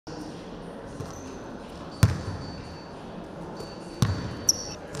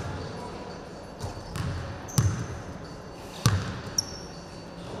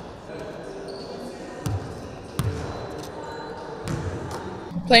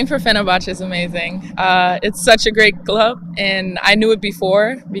Playing for Fenerbahce is amazing. It's such a great club, and I knew it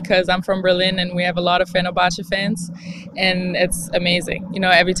before because I'm from Berlin and we have a lot of Fenerbahce fans, and it's amazing. You know,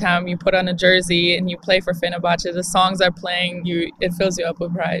 every time you put on a jersey and you play for Fenerbahce, the songs are playing, it fills you up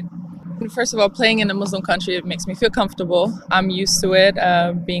with pride. First of all, playing in a Muslim country, it makes me feel comfortable. I'm used to it,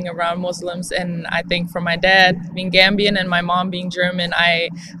 being around Muslims, and I think for my dad being Gambian and my mom being German, I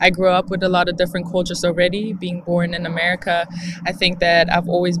grew up with a lot of different cultures already. Being born in America, I think that I've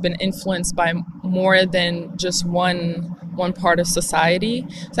always been influenced by more than just one part of society.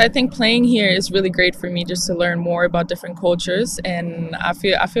 So I think playing here is really great for me just to learn more about different cultures, and I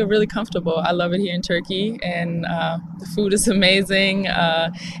feel really comfortable. I love it here in Turkey, and the food is amazing.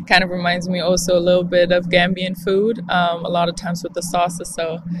 Kind of reminds me also a little bit of Gambian food, a lot of times with the sauces.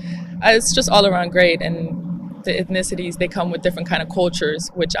 So it's just all around great, and the ethnicities, they come with different kind of cultures,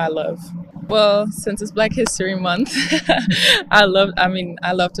 which I love. Well, since it's Black History Month, I love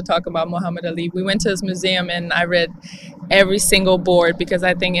to talk about Muhammad Ali. We went to his museum and I read every single board because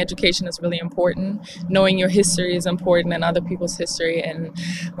I think education is really important. Knowing your history is important and other people's history. And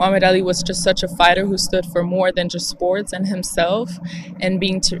Muhammad Ali was just such a fighter who stood for more than just sports and himself. And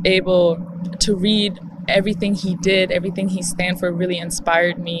being able to read everything he did, everything he stand for really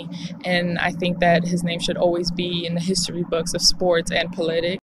inspired me. And I think that his name should always be in the history books of sports and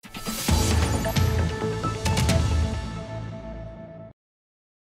politics.